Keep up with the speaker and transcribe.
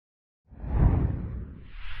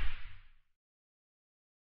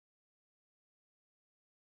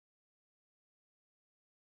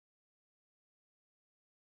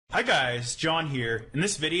Hi guys, John here. In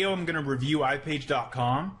this video I'm going to review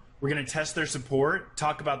iPage.com. We're going to test their support,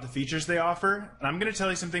 talk about the features they offer, and I'm going to tell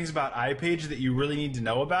you some things about iPage that you really need to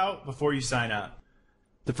know about before you sign up.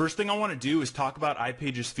 The first thing I want to do is talk about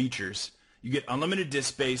iPage's features. You get unlimited disk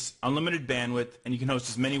space, unlimited bandwidth, and you can host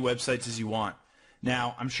as many websites as you want.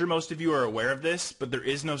 Now, I'm sure most of you are aware of this, but there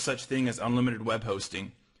is no such thing as unlimited web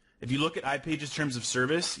hosting. If you look at iPage's terms of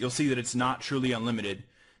service, you'll see that it's not truly unlimited.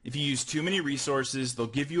 If you use too many resources, they'll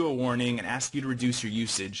give you a warning and ask you to reduce your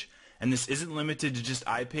usage. And this isn't limited to just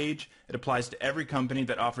iPage, it applies to every company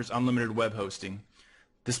that offers unlimited web hosting.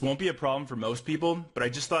 This won't be a problem for most people, but I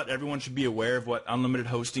just thought everyone should be aware of what unlimited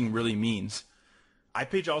hosting really means.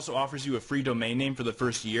 iPage also offers you a free domain name for the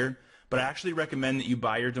first year, but I actually recommend that you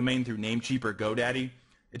buy your domain through Namecheap or GoDaddy.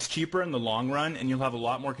 It's cheaper in the long run and you'll have a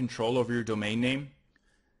lot more control over your domain name.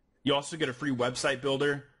 You also get a free website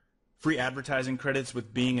builder, free advertising credits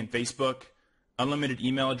with Bing and Facebook, unlimited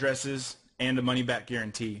email addresses, and a money-back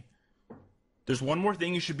guarantee. There's one more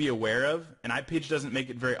thing you should be aware of, and iPage doesn't make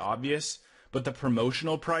it very obvious, but the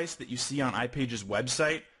promotional price that you see on iPage's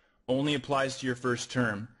website only applies to your first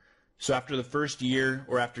term. So after the first year,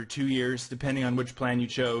 or after 2 years, depending on which plan you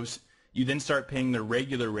chose, you then start paying their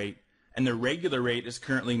regular rate, and their regular rate is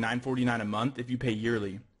currently $9.49 a month if you pay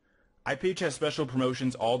yearly. iPage has special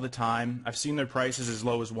promotions all the time. I've seen their prices as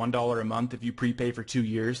low as $1 a month if you prepay for 2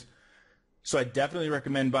 years. So I definitely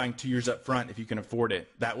recommend buying 2 years up front if you can afford it.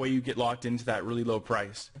 That way you get locked into that really low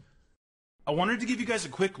price. I wanted to give you guys a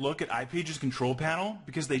quick look at iPage's control panel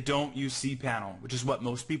because they don't use cPanel, which is what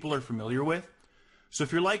most people are familiar with. So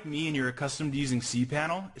if you're like me and you're accustomed to using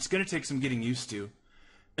cPanel, it's going to take some getting used to.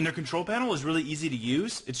 And their control panel is really easy to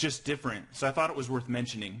use. It's just different, so I thought it was worth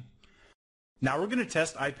mentioning. Now we're going to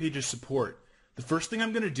test iPage's support. The first thing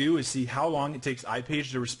I'm going to do is see how long it takes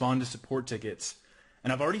iPage to respond to support tickets.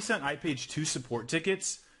 And I've already sent iPage 2 support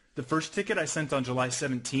tickets. The first ticket I sent on July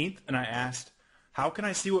 17th, and I asked, how can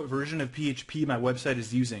I see what version of PHP my website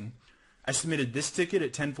is using? I submitted this ticket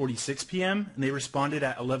at 10:46 p.m., and they responded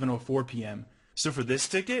at 11:04 p.m. So for this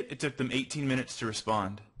ticket, it took them 18 minutes to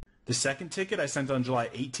respond. The second ticket I sent on July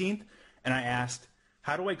 18th, and I asked,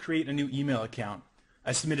 how do I create a new email account?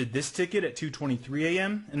 I submitted this ticket at 2:23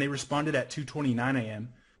 a.m. and they responded at 2:29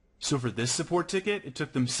 a.m. So for this support ticket, it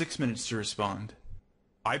took them 6 minutes to respond.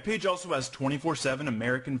 iPage also has 24/7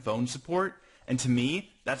 American phone support, and to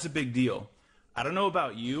me, that's a big deal. I don't know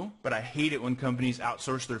about you, but I hate it when companies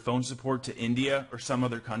outsource their phone support to India or some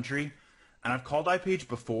other country. And I've called iPage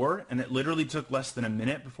before, and it literally took less than a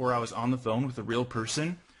minute before I was on the phone with a real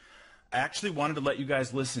person. I actually wanted to let you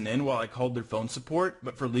guys listen in while I called their phone support,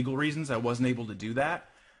 but for legal reasons I wasn't able to do that.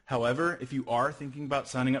 However, if you are thinking about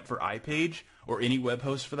signing up for iPage, or any web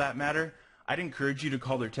host for that matter, I'd encourage you to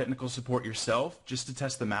call their technical support yourself just to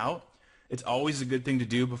test them out. It's always a good thing to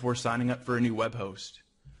do before signing up for a new web host.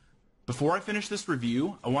 Before I finish this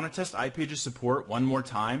review, I want to test iPage's support one more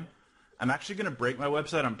time. I'm actually going to break my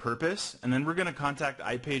website on purpose, and then we're going to contact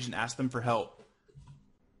iPage and ask them for help.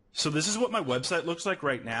 So this is what my website looks like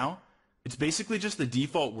right now. It's basically just the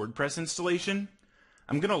default WordPress installation.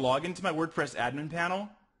 I'm going to log into my WordPress admin panel,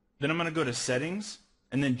 then I'm going to go to Settings,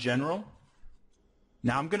 and then General.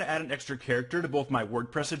 Now I'm going to add an extra character to both my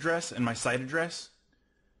WordPress address and my site address.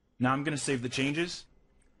 Now I'm going to save the changes.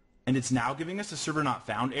 And it's now giving us a server not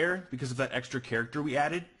found error because of that extra character we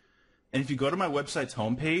added. And if you go to my website's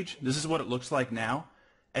homepage, this is what it looks like now.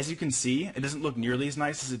 As you can see, it doesn't look nearly as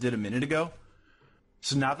nice as it did a minute ago.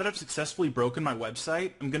 So now that I've successfully broken my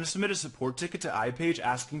website, I'm going to submit a support ticket to iPage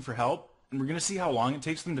asking for help, and we're going to see how long it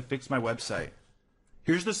takes them to fix my website.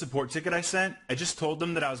 Here's the support ticket I sent. I just told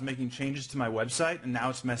them that I was making changes to my website and now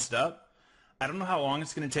it's messed up. I don't know how long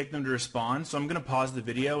it's going to take them to respond, so I'm going to pause the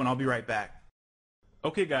video and I'll be right back.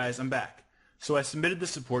 Okay guys, I'm back. So I submitted the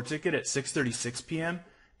support ticket at 6:36 p.m.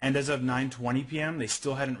 and as of 9:20 p.m. they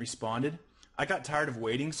still hadn't responded. I got tired of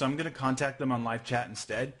waiting, so I'm going to contact them on live chat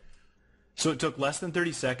instead. So it took less than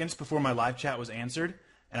 30 seconds before my live chat was answered,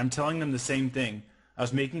 and I'm telling them the same thing. I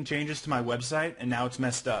was making changes to my website, and now it's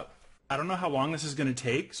messed up. I don't know how long this is going to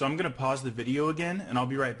take, so I'm going to pause the video again, and I'll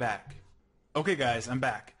be right back. Okay guys, I'm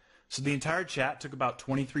back. So the entire chat took about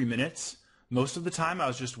 23 minutes. Most of the time I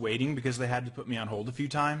was just waiting because they had to put me on hold a few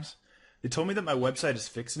times. They told me that my website is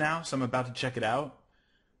fixed now, so I'm about to check it out.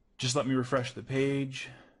 Just let me refresh the page,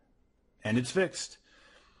 and it's fixed.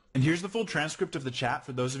 And here's the full transcript of the chat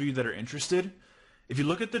for those of you that are interested. If you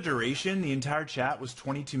look at the duration, the entire chat was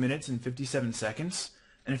 22 minutes and 57 seconds.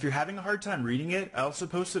 And if you're having a hard time reading it, I also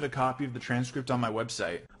posted a copy of the transcript on my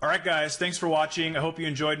website. Alright guys, thanks for watching. I hope you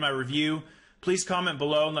enjoyed my review. Please comment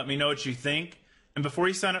below and let me know what you think. And before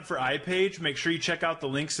you sign up for iPage, make sure you check out the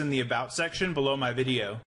links in the About section below my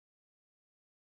video.